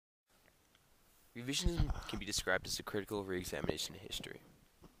Revisionism can be described as a critical re-examination of history.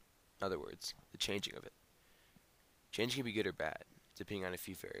 In other words, the changing of it. Change can be good or bad, depending on a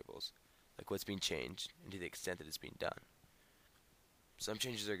few variables, like what's being changed and to the extent that it's being done. Some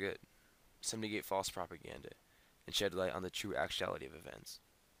changes are good, some negate false propaganda, and shed light on the true actuality of events.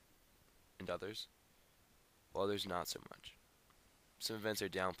 And others? Well, others not so much. Some events are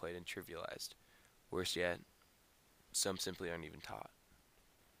downplayed and trivialized. Worse yet, some simply aren't even taught.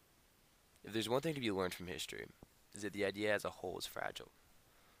 If there's one thing to be learned from history, is that the idea as a whole is fragile.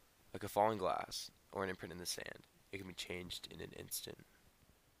 Like a falling glass, or an imprint in the sand, it can be changed in an instant.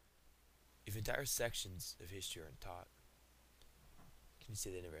 If entire sections of history aren't taught, can you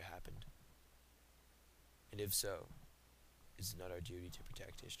say they never happened? And if so, is it not our duty to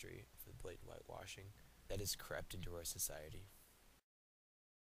protect history from the blatant whitewashing that has crept into our society?